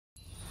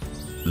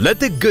Let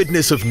the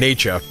goodness of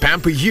nature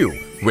pamper you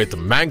with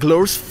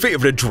Mangalore's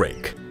favorite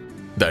drink.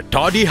 The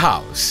Toddy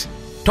House,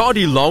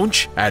 Toddy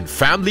Lounge and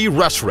Family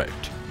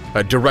Restaurant.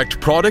 A direct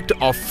product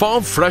of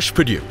farm fresh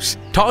produce,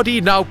 Toddy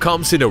now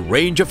comes in a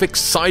range of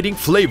exciting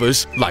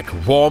flavors like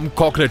warm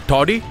coconut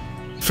toddy,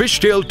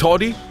 fishtail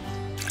toddy,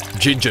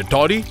 ginger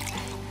toddy,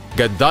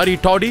 gandhari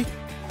toddy,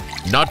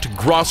 nut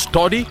grass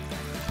toddy,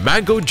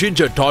 mango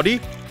ginger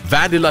toddy,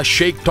 vanilla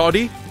shake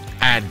toddy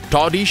and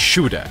toddy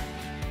shooter.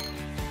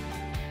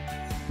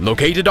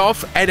 Located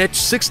off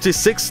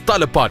NH66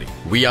 Talapadi,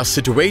 we are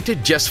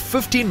situated just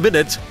 15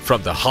 minutes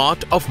from the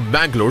heart of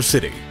Mangalore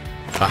city.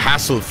 A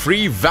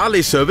hassle-free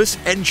valet service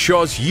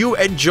ensures you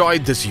enjoy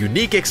this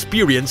unique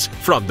experience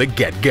from the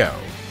get-go.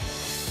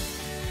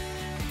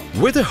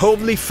 With a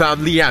homely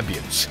family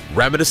ambience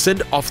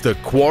reminiscent of the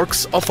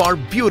quirks of our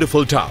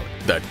beautiful town,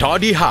 the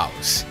Toddy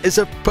House is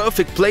a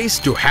perfect place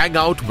to hang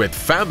out with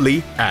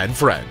family and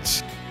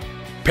friends.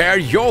 Pair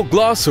your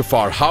glass of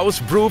our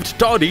house-brewed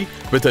toddy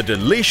with a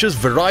delicious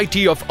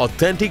variety of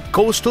authentic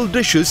coastal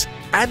dishes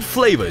and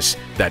flavors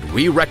that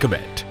we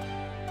recommend.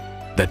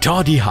 The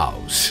Toddy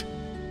House.